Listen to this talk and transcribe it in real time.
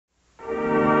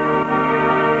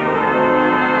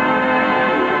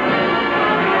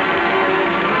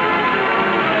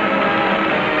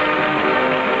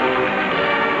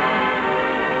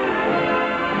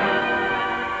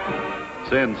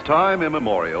Since time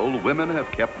immemorial, women have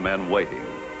kept men waiting.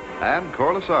 And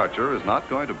Corliss Archer is not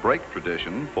going to break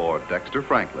tradition for Dexter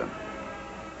Franklin.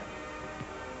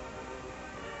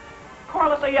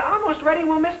 Corliss, are you almost ready?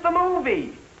 We'll miss the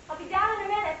movie. I'll be down in a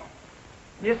minute.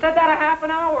 You said that a half an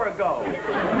hour ago.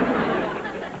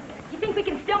 You think we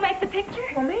can still make the picture?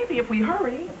 Well, maybe if we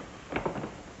hurry.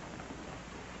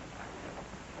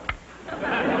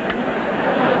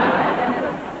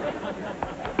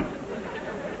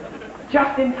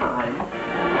 Just in time.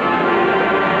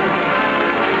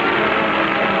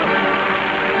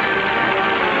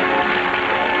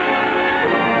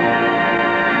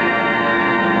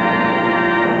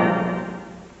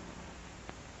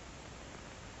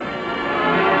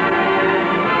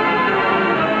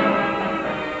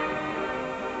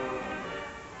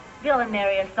 Bill and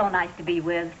Mary are so nice to be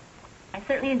with. I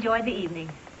certainly enjoyed the evening.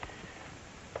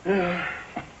 Yeah,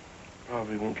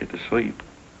 probably won't get to sleep.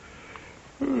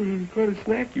 Quite a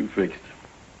snack you fixed.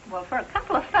 Well, for a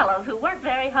couple of fellows who weren't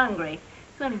very hungry,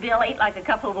 you and Bill ate like a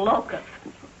couple of locusts.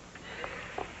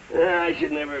 I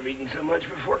should never have eaten so much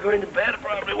before going to bed. I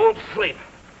probably won't sleep.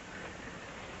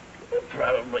 I'll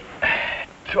probably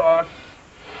toss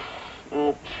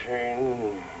and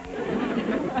turn.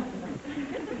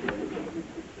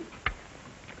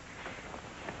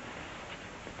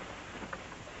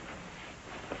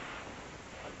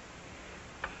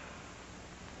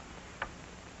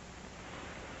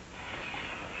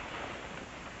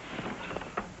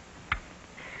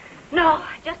 No,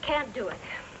 I just can't do it.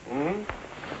 Hmm?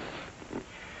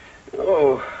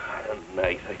 Oh,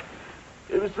 night. I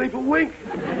didn't sleep a wink.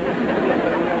 I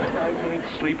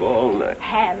can't sleep all night.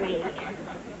 Harry.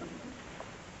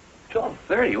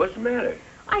 12:30. What's the matter?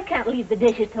 I can't leave the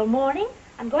dishes till morning.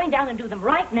 I'm going down and do them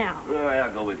right now. All right,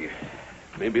 I'll go with you.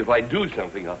 Maybe if I do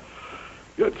something, I'll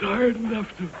get tired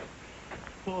enough to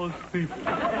fall asleep.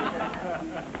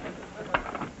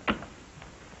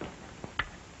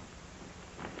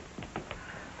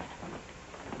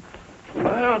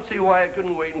 I don't see why I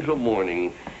couldn't wait until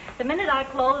morning. The minute I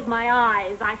closed my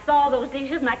eyes, I saw those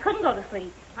dishes and I couldn't go to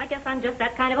sleep. I guess I'm just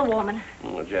that kind of a woman.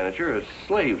 Well, Janet, you're a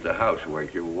slave to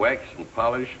housework. You wax and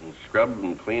polish and scrub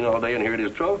and clean all day, and here it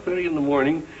is 12:30 in the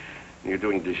morning, and you're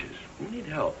doing dishes. You need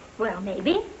help. Well,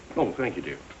 maybe. Oh, thank you,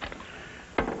 dear.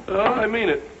 I mean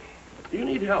it. You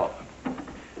need help.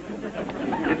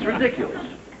 It's ridiculous.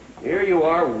 Here you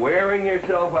are, wearing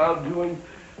yourself out, doing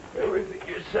everything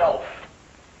yourself.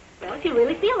 Well, if you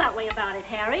really feel that way about it,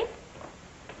 Harry.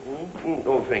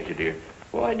 Oh, thank you, dear.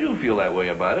 Well, I do feel that way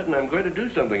about it, and I'm going to do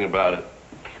something about it.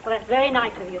 Well, that's very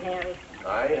nice of you, Harry.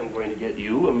 I am going to get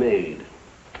you a maid.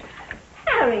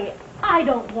 Harry, I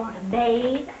don't want a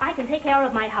maid. I can take care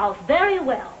of my house very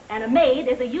well, and a maid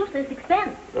is a useless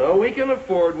expense. Oh, we can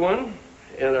afford one,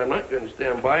 and I'm not going to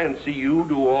stand by and see you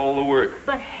do all the work.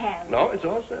 But, Harry... No, it's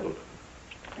all settled.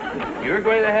 You're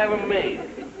going to have a maid.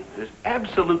 There's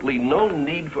absolutely no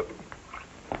need for...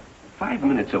 5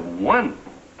 minutes of one.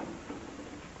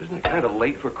 Isn't it kind of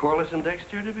late for Corliss and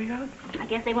Dexter to be out? I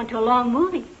guess they went to a long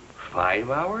movie. 5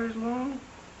 hours long?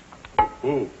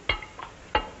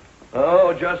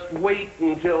 Oh, just wait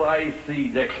until I see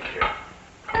Dexter.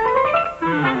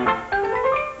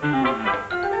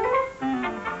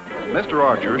 Mr.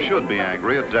 Archer should be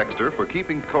angry at Dexter for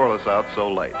keeping Corliss out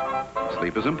so late.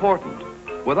 Sleep is important.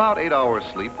 Without 8 hours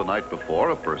sleep the night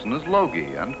before, a person is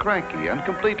logy and cranky and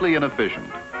completely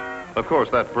inefficient. Of course,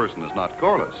 that person is not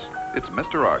Corliss. It's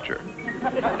Mr. Archer.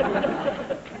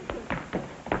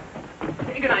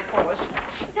 Good night, Corliss.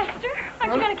 Dexter,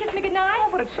 aren't you going to kiss me goodnight? Oh,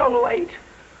 but it's so late.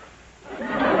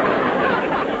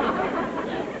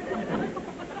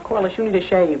 Corliss, you need a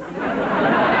shave.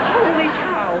 Holy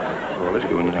cow. Corliss,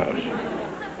 go in the house.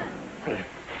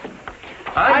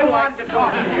 I want to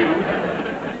talk to you.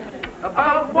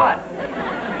 About what?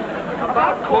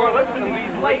 About Corliss and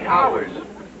these late hours.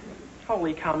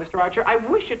 Holy cow, Mr. Archer. I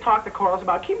wish you'd talk to Corliss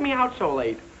about keeping me out so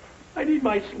late. I need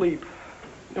my sleep.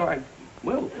 No, I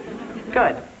will.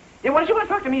 Good. Yeah, what did you want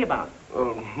to talk to me about?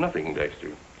 Oh, nothing,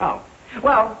 Dexter. Oh.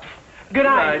 Well, good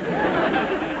night.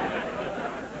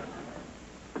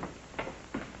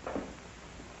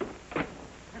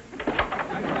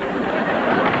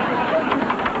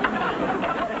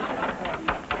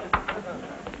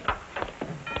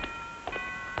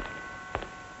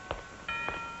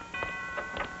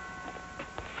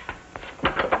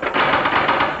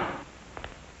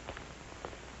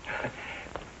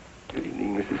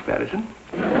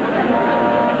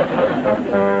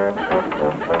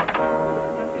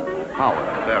 How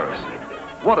embarrassing.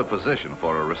 What a position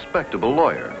for a respectable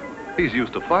lawyer. He's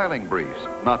used to filing briefs,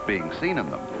 not being seen in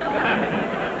them.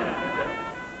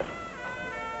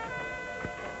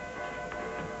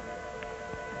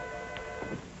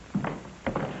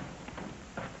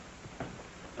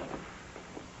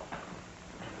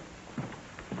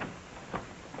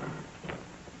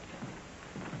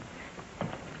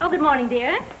 good morning,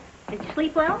 dear. Did you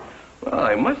sleep well? Well,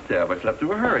 I must have. I slept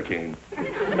through a hurricane.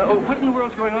 No, what in the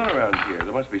world's going on around here?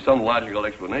 There must be some logical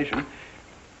explanation.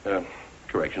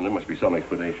 Correction, there must be some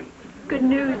explanation. Good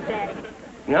news, Daddy.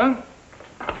 Yeah?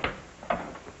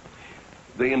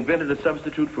 They invented a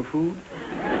substitute for food?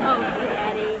 Oh,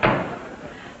 Daddy.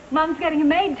 Mom's getting a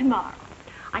maid tomorrow.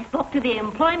 I spoke to the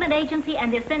employment agency,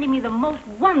 and they're sending me the most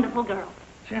wonderful girl.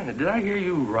 Janet, did I hear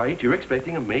you right? You're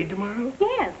expecting a maid tomorrow?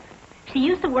 Yes. She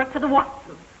used to work for the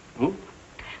Watsons. Who?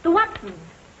 The Watsons.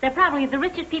 They're probably the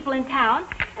richest people in town,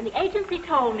 and the agency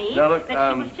told me Now, look,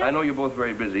 that she was just... I know you're both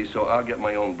very busy, so I'll get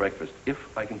my own breakfast, if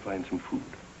I can find some food.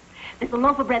 There's a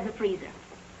loaf of bread in the freezer.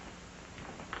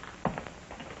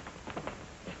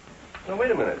 Now,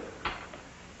 wait a minute.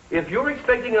 If you're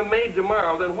expecting a maid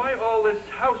tomorrow, then why all this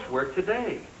housework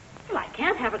today? Well, I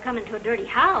can't have her come into a dirty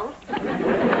house.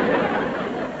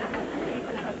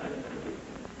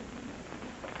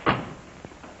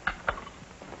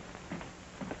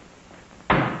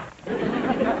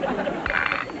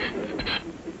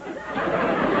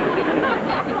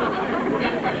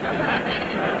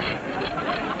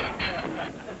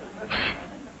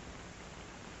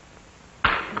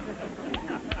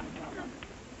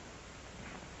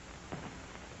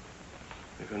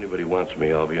 If anybody wants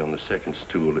me, I'll be on the second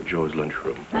stool at Joe's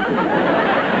lunchroom.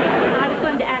 I was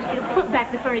going to ask you to put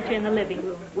back the furniture in the living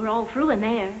room. We're all through in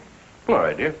there. All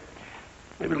right, dear.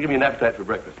 Maybe it'll give me an appetite for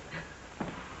breakfast.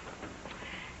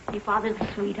 Your father's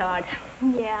a sweetheart.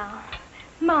 Yeah.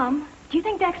 Mom, do you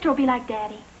think Dexter will be like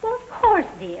Daddy? Well, of course,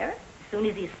 dear. As soon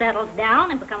as he settles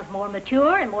down and becomes more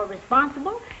mature and more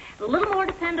responsible, a little more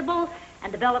dependable,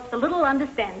 and develops a little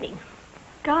understanding.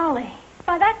 Golly,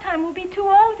 by that time we'll be too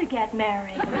old to get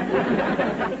married.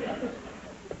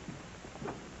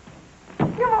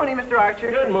 Good morning, Mr.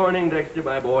 Archer. Good morning, Dexter,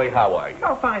 my boy. How are you?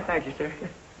 Oh, fine, thank you, sir.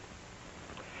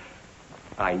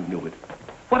 I knew it.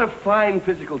 What a fine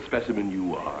physical specimen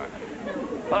you are.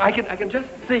 I can just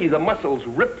see the muscles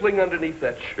rippling underneath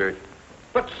that shirt.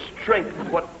 What strength,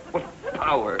 what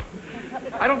power.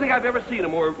 I don't think I've ever seen a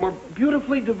more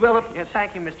beautifully developed... Yeah,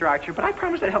 thank you, Mr. Archer, but I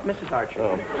promised I'd help Mrs. Archer.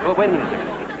 Oh. Well, wait a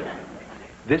minute.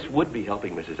 This would be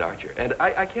helping Mrs. Archer. And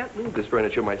I can't move this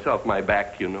furniture myself, my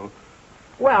back, you know.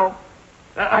 Well...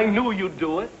 I knew you'd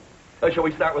do it. Shall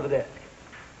we start with the desk?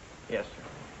 Yes,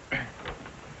 sir.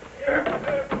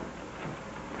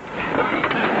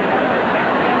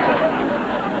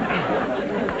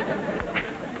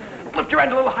 Lift your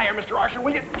end a little higher, Mr. Archer,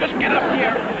 will you? Just get up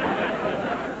here.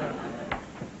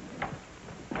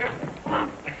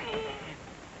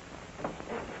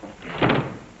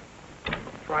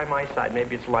 Try my side.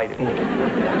 Maybe it's lighted.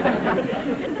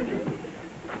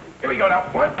 Here we go now.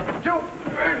 1, 2.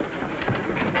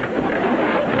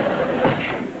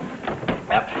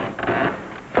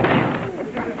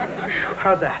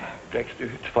 How's that? Dexter,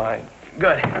 it's fine.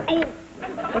 Good. Oh,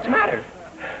 what's the matter?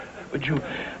 Would you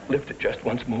lift it just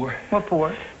once more? What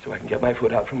for? So I can get my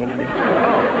foot out from underneath.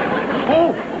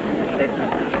 Oh.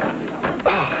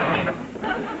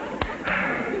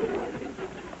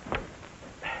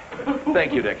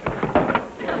 Thank you, Dexter.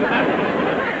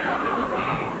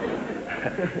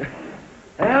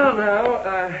 Well,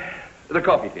 now, the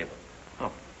coffee table.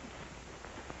 Oh.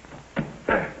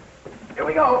 Here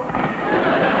we go.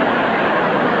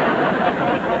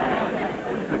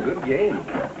 It's a good game.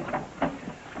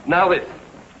 Now this.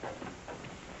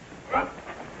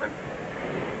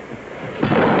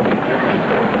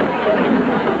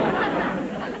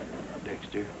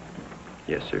 Dexter.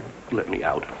 Yes, sir. Let me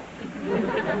out.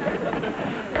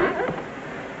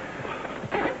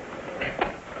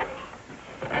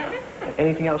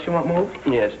 Anything else you want moved?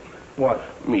 Yes. What?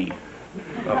 Me.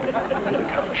 Oh, the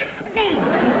couch.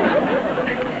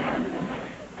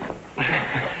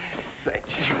 Thanks.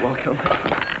 You're welcome.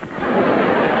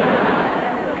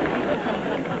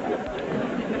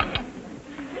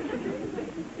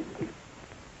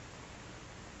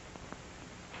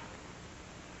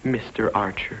 Mr.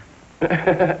 Archer. I'm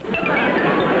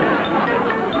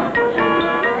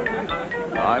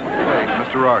afraid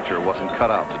Mr. Archer wasn't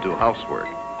cut out to do housework.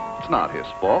 It's not his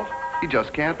fault. He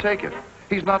just can't take it.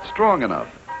 He's not strong enough.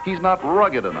 He's not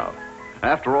rugged enough.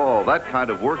 After all, that kind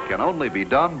of work can only be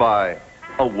done by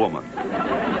a woman.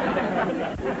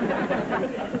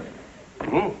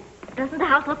 Doesn't the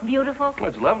house look beautiful? Oh,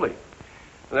 it's lovely.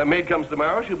 When that maid comes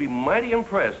tomorrow, she'll be mighty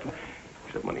impressed.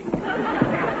 Except money.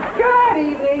 Good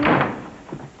evening.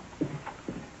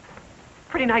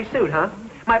 Pretty nice suit, huh?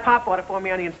 My pop bought it for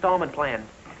me on the installment plan.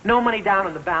 No money down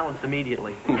on the balance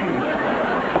immediately.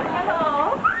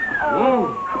 Hello.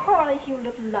 Oh, Corliss, you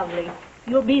look lovely.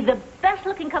 You'll be the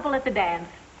best-looking couple at the dance.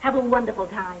 Have a wonderful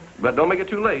time. But don't make it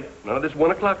too late. None of this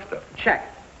 1 o'clock stuff.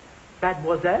 Check.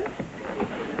 Mademoiselle?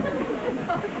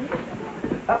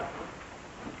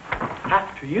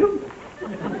 After you.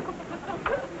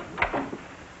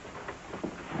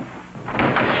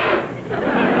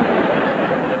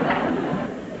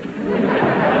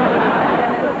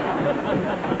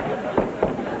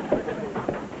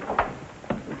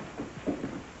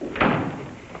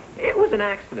 It was an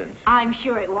accident. I'm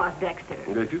sure it was, Dexter.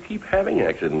 If you keep having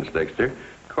accidents, Dexter,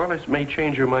 Corliss may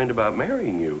change her mind about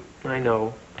marrying you. I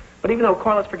know. But even though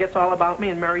Corliss forgets all about me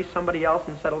and marries somebody else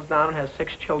and settles down and has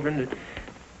 6 children,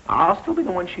 I'll still be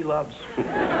the one she loves.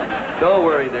 Don't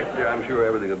worry, Dexter. I'm sure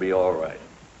everything will be all right.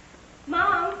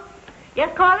 Mom,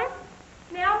 Yes, Corliss?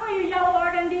 may I wear your yellow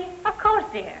organdy? Of course,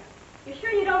 dear. You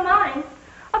sure you don't mind?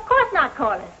 Of course not,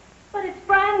 Corliss. But it's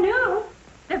brand new.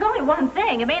 There's only one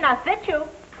thing. It may not fit you.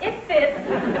 It fits.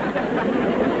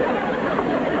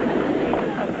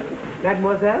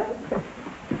 Mademoiselle?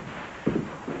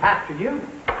 After you.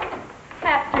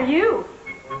 After you.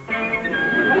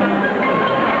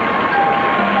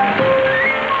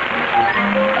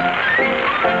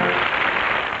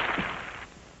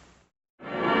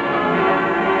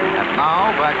 And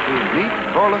now back to meet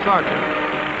Corliss Archer.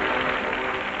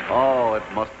 Oh, it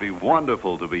must be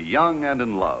wonderful to be young and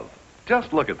in love.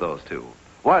 Just look at those two.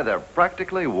 Why, they're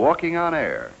practically walking on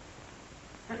air.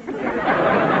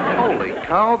 Holy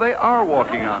cow, they are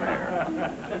walking on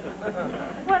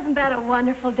air. Wasn't that a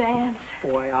wonderful dance?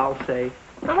 Boy, I'll say.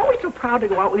 I'm always so proud to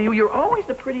go out with you. You're always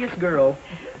the prettiest girl.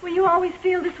 Will you always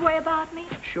feel this way about me?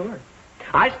 Sure.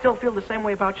 I still feel the same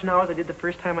way about you now as I did the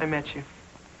first time I met you.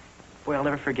 Boy, I'll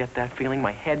never forget that feeling.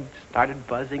 My head started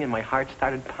buzzing and my heart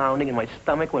started pounding and my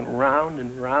stomach went round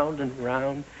and round and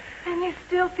round. And you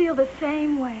still feel the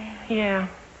same way. Yeah.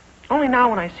 Only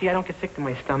now when I see I don't get sick to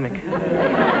my stomach.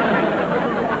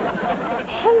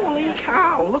 Holy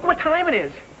cow. Look what time it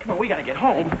is. Come on, we gotta get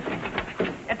home.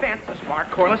 Advance the spark,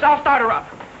 Corliss. I'll start her up.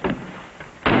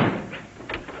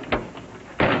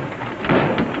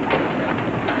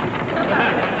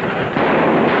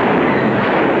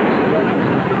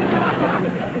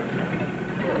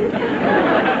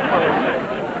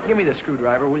 Give me the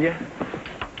screwdriver, will you?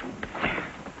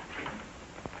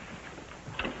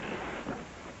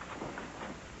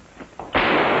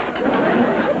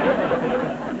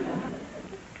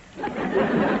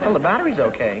 Well, the battery's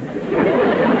okay.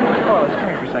 Oh, let's come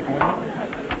here for a second, will you?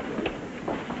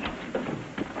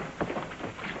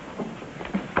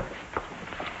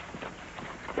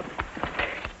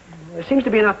 There seems to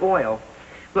be enough oil.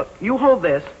 Look, you hold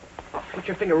this. Put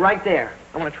your finger right there.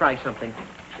 I want to try something. Put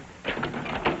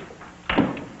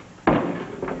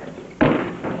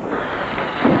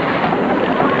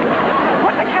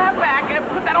the cap back and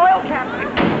put that oil cap back.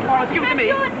 Oh, give it to me.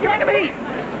 Give it to me.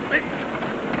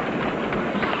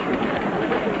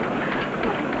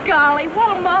 Golly,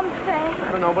 what'll Mom say?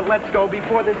 I don't know, but let's go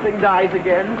before this thing dies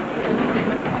again.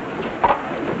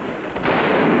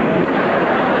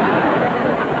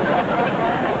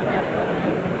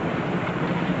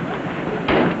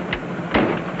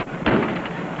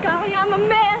 Golly, I'm a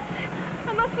mess.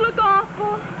 I must look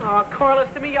awful. Oh,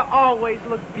 Corliss, to me, you always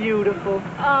look beautiful.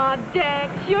 Oh,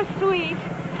 Dex, you're sweet.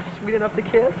 Sweet enough to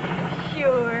kiss?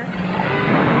 Sure.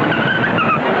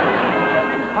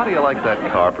 How do you like that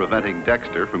car preventing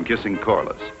Dexter from kissing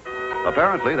Corliss?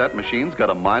 Apparently, that machine's got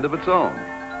a mind of its own,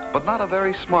 but not a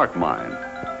very smart mind.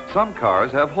 Some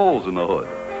cars have holes in the hood.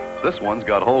 This one's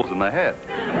got holes in the head.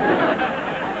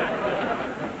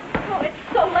 Oh, it's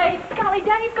so late. Golly,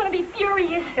 Daddy's going to be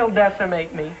furious. He'll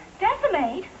decimate me.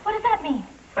 Decimate? What does that mean?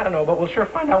 I don't know, but we'll sure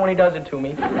find out when he does it to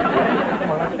me. Come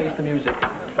on, let's face the music.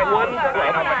 But one,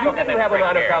 you didn't have an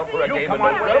honor count for a game of come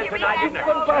on, golf. you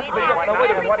couldn't possibly. Now,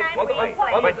 wait a minute. But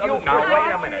you, now,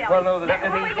 wait a minute. Well, no, wait a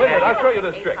minute. I'll show you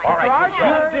this trick. All right. You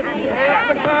didn't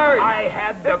have the card. I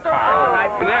had the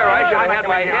card. There, I should have had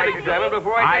my head examined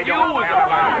before I said you was the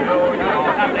card. No,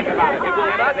 nothing about it. It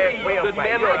will not be the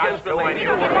men against the ladies.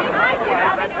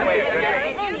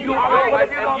 You know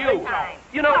it, and you.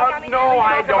 You know what? No,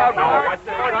 I don't know what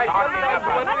you're talking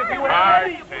about.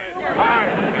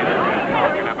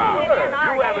 Talking about.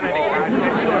 You haven't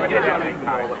any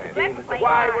cards.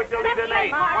 Why would you need an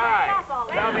 8? Why?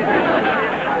 Tell me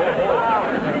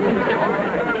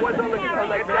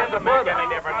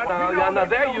now,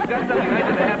 there you've got something.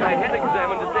 I did have my head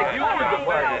examined to take you as a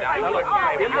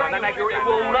party. It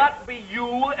will not be you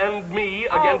and me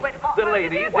against the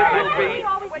ladies. It will be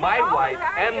my wife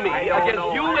and me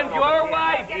against you and your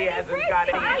wife. He hasn't got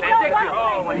any sense.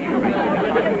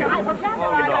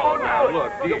 Oh, no.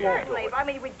 look, dear. Certainly. I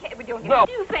mean, we don't No.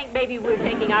 Do you think maybe we're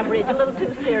taking our bridge a little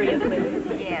too seriously?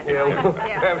 Yes. Yeah, well,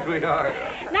 perhaps we are.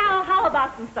 Now, how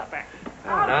about some supper? Oh, good.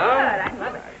 I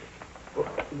love it.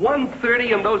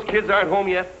 1:30 and those kids aren't home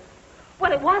yet?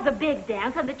 Well, it was a big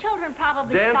dance, and the children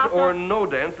probably Dance stopped or up- no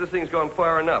dance, this thing's gone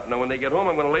far enough. Now, when they get home,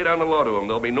 I'm going to lay down the law to them.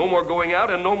 There'll be no more going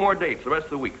out and no more dates the rest of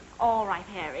the week. All right,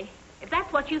 Harry. If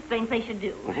that's what you think they should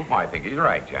do. Oh, I think he's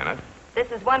right, Janet.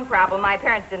 This is one problem my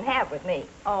parents didn't have with me.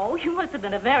 Oh, you must have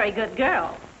been a very good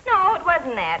girl. No, it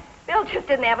wasn't that. Bill just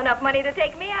didn't have enough money to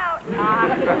take me out.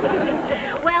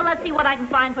 Well, let's see what I can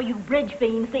find for you bridge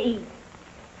fiends to eat.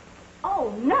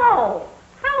 Oh, no!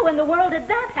 How in the world did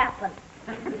that happen?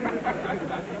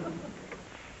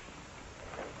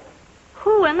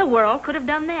 Who in the world could have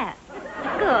done that?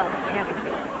 Good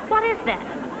heavens. What is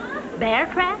that? Bear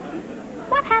trap?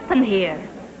 What happened here?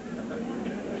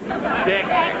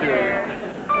 Dexter.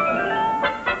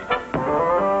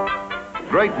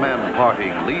 Great men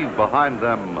parting leave behind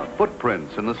them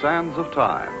footprints in the sands of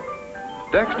time.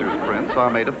 Dexter's prints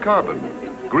are made of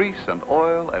carbon, grease and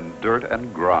oil and dirt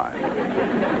and grime.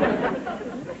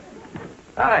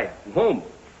 Hi, I'm home.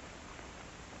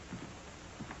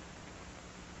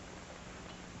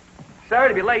 Sorry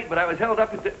to be late, but I was held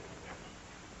up at the...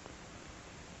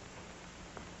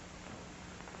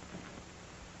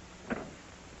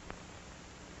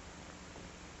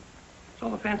 What's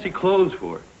all the fancy clothes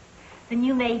for? The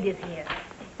new maid is here.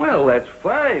 Well, that's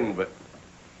fine, but...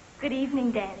 Good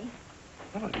evening, Daddy.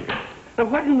 Oh, dear. Now,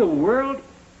 what in the world?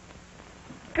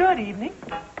 Good evening.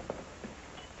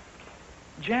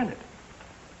 Janet.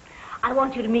 I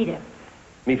want you to meet him.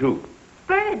 Meet who?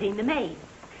 Bernadine, the maid.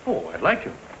 Oh, I'd like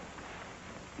to.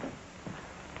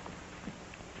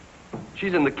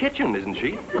 She's in the kitchen, isn't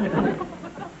she?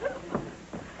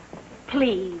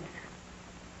 Please.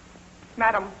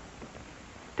 Madam,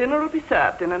 dinner will be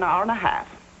served in an hour and a half.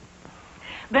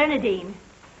 Bernadine.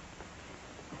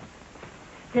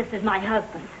 This is my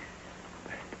husband.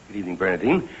 Good evening,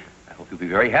 Bernadine. I hope you'll be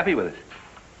very happy with us.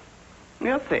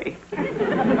 We'll see.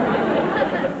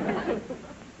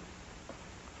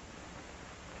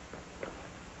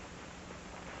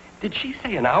 Did she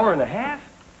say an hour and a half?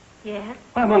 Yes?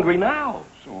 Well, I'm hungry now.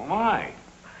 So am I.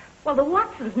 Well, the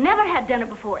Watsons never had dinner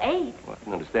before 8. Well, I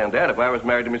can understand that. If I was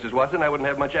married to Mrs. Watson, I wouldn't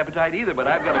have much appetite either, but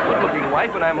I've got a good-looking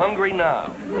wife, and I'm hungry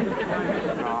now.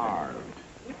 Starved.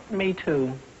 Me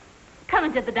too. Come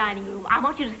into the dining room. I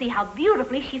want you to see how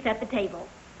beautifully she set the table.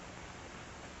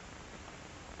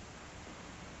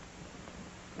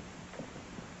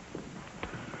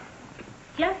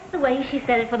 Just the way she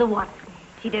set it for the Watsons.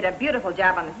 She did a beautiful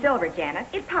job on the silver, Janet.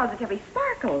 It positively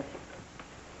sparkles.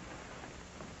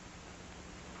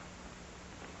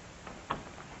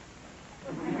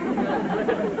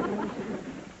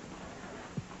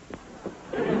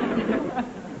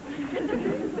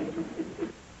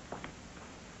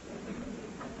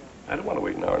 I don't want to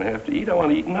wait an hour and a half to eat. I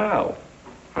want to eat now.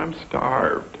 I'm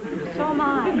starved. So am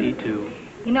I. Me too.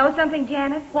 You know something,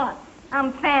 Janet? What?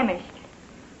 I'm famished.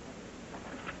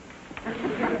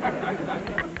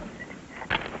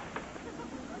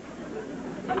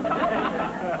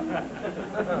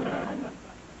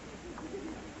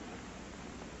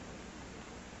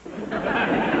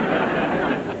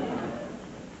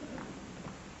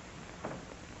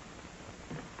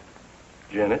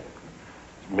 Janet,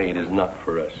 this maid is not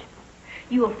for us.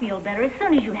 You will feel better as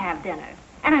soon as you have dinner.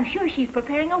 And I'm sure she's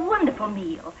preparing a wonderful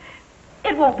meal.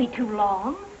 It won't be too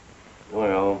long.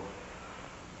 Well...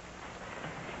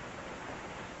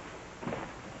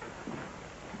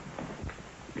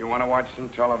 You want to watch some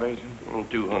television? I'm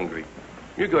too hungry.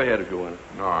 You go ahead if you want.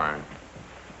 All right.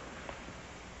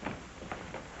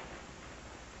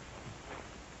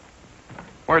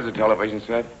 Where's the television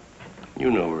set? You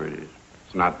know where it is.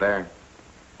 It's not there.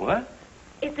 What?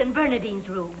 It's in Bernadine's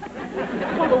room.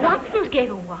 Well, the Watsons gave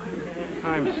her one.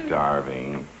 I'm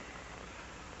starving.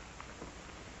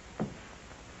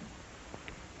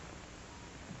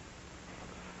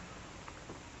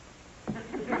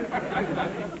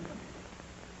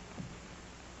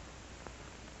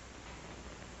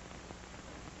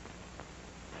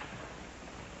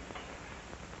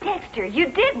 Dexter, you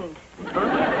didn't.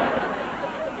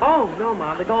 Oh, no,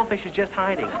 Mom. The goldfish is just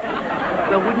hiding.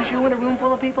 Now, wouldn't you in a room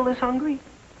full of people this hungry?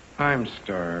 I'm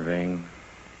starving.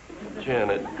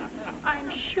 Janet.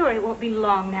 I'm sure it won't be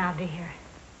long now, dear.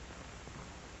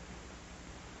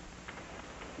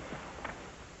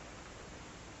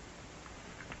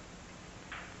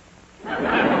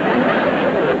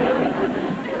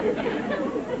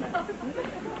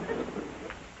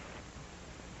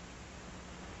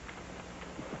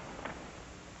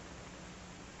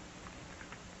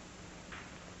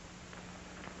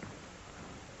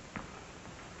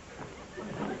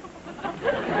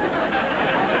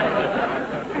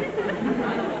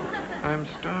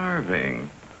 starving.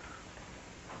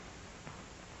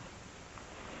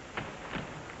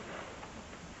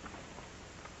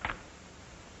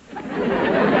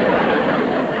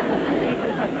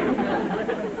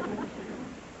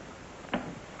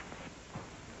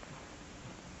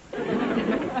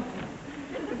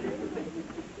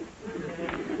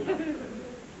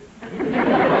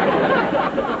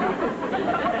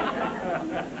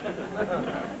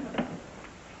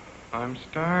 I'm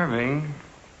starving.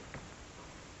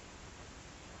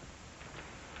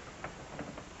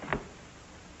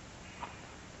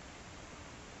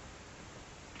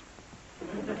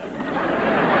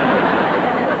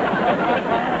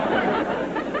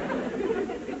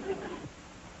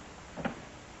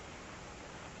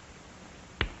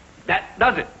 That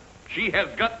does it. She has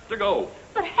got to go.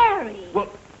 But Harry... Well,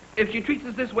 if she treats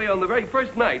us this way on the very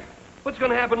first night, what's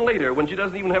going to happen later when she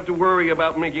doesn't even have to worry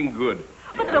about making good?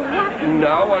 But the Watsons...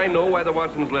 Now I know why the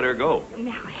Watsons let her go.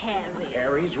 Now, Harry...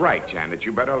 Harry's right, Janet.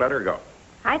 You better let her go.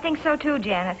 I think so, too,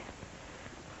 Janet.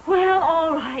 Well,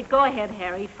 all right. Go ahead,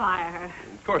 Harry. Fire her.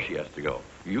 Of course she has to go.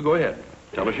 You go ahead.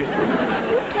 Tell her she's through.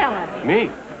 You tell her. Me?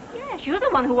 Yes, you're the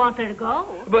one who wants her to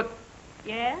go. But,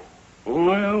 Yes?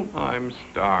 well, I'm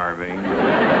starving.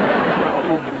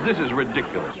 this is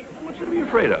ridiculous. What's to be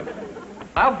afraid of?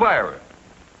 I'll fire her.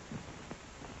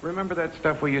 Remember that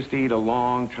stuff we used to eat a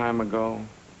long time ago?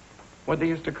 What they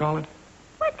used to call it?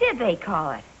 What did they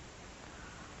call it?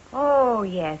 Oh,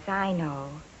 yes, I know.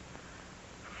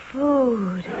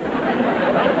 Food.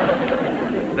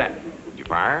 That. Did you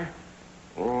fire?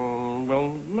 Well,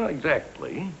 not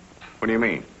exactly. What do you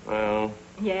mean? Well,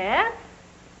 Yes?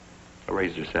 I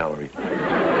raised her salary. Oh,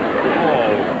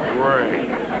 great.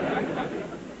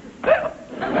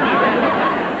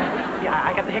 Yeah,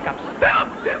 I got the hiccups.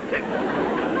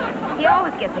 He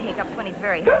always gets the hiccups when he's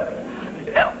very hungry.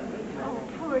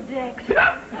 Poor Dex.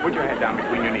 Put your head down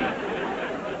between your knees.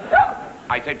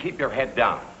 I said keep your head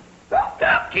down.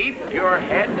 Keep your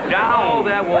head Oh, down.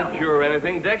 that won't cure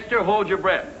anything. Dexter, hold your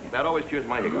breath. That always cures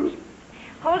my hiccups.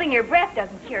 Holding your breath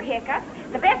doesn't cure hiccups.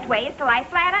 The best way is to lie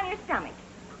flat on your stomach.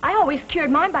 I always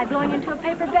cured mine by blowing into a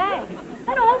paper bag.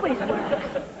 That always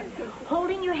works.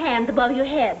 Holding your hands above your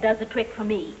head does the trick for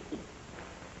me.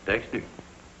 Dexter,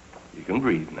 you can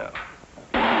breathe now.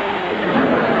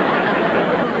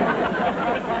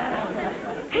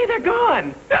 Hey, they're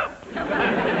gone. The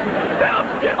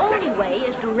only way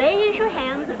is to raise your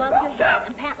hands above your head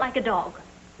and pant like a dog.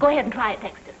 Go ahead and try it,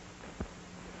 Dexter.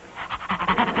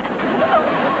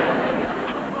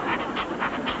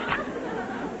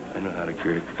 I know how to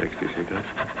cure Dexter's hiccups.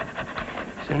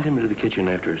 Send him into the kitchen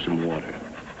after some water.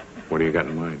 What do you got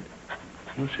in mind?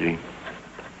 We'll see.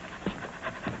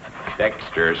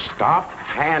 Dexter, stop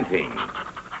panting.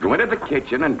 Go into the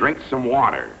kitchen and drink some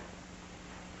water.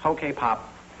 Okay, Pop.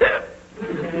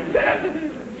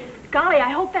 Golly, I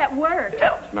hope that worked.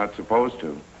 It's not supposed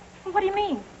to. What do you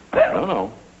mean? I don't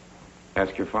know.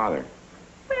 Ask your father.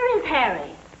 Where is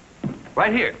Harry?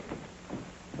 Right here.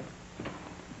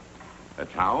 A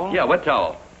towel? Yeah, wet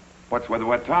towel. What's with a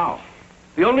wet towel?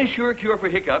 The only sure cure for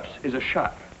hiccups is a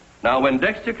shot. Now, when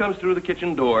Dexter comes through the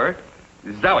kitchen door,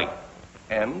 zowie,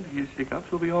 and his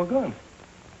hiccups will be all gone.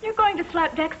 You're going to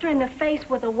slap Dexter in the face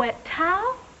with a wet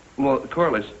towel? Well,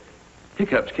 Corliss,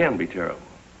 hiccups can be terrible.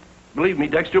 Believe me,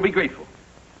 Dexter will be grateful.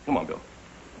 Come on, Bill.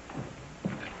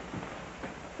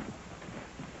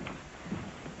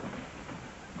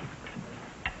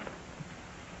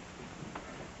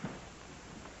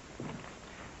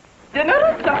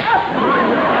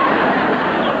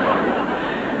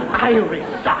 I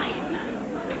resign.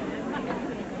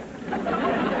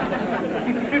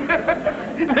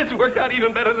 This worked out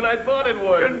even better than I thought it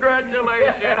would.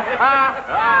 Congratulations.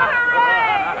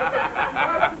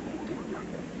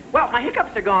 Well, my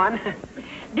hiccups are gone.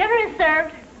 Dinner is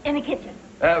served in the kitchen.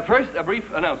 First, a brief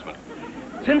announcement.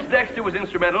 Since Dexter was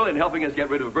instrumental in helping us get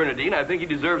rid of Bernadine, I think he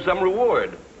deserves some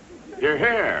reward. You're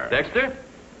here. Dexter,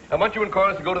 I want you and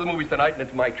Corliss to go to the movies tonight, and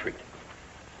it's my treat.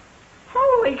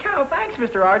 Holy cow, thanks,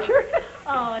 Mr. Archer.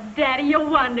 Oh, Daddy, you're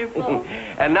wonderful.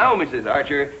 And now, Mrs.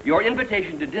 Archer, your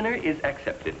invitation to dinner is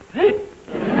accepted. Now,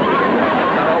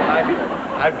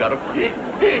 I've got to... Harry,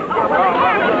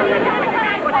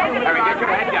 get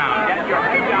your head down. Get your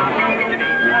head down.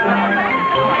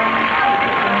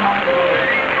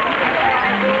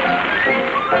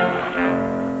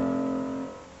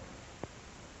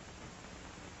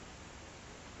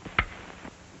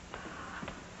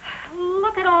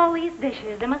 Look at all these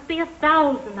dishes. There must be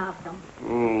 1,000 of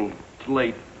them. It's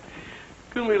late.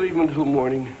 Can we leave them until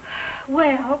morning?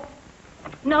 Well,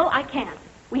 no, I can't.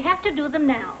 We have to do them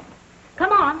now.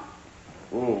 Come on.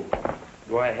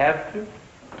 Do I have to?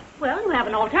 Well, you have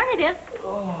an alternative.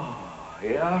 Oh,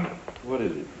 yeah? What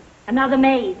is it? Another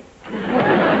maid.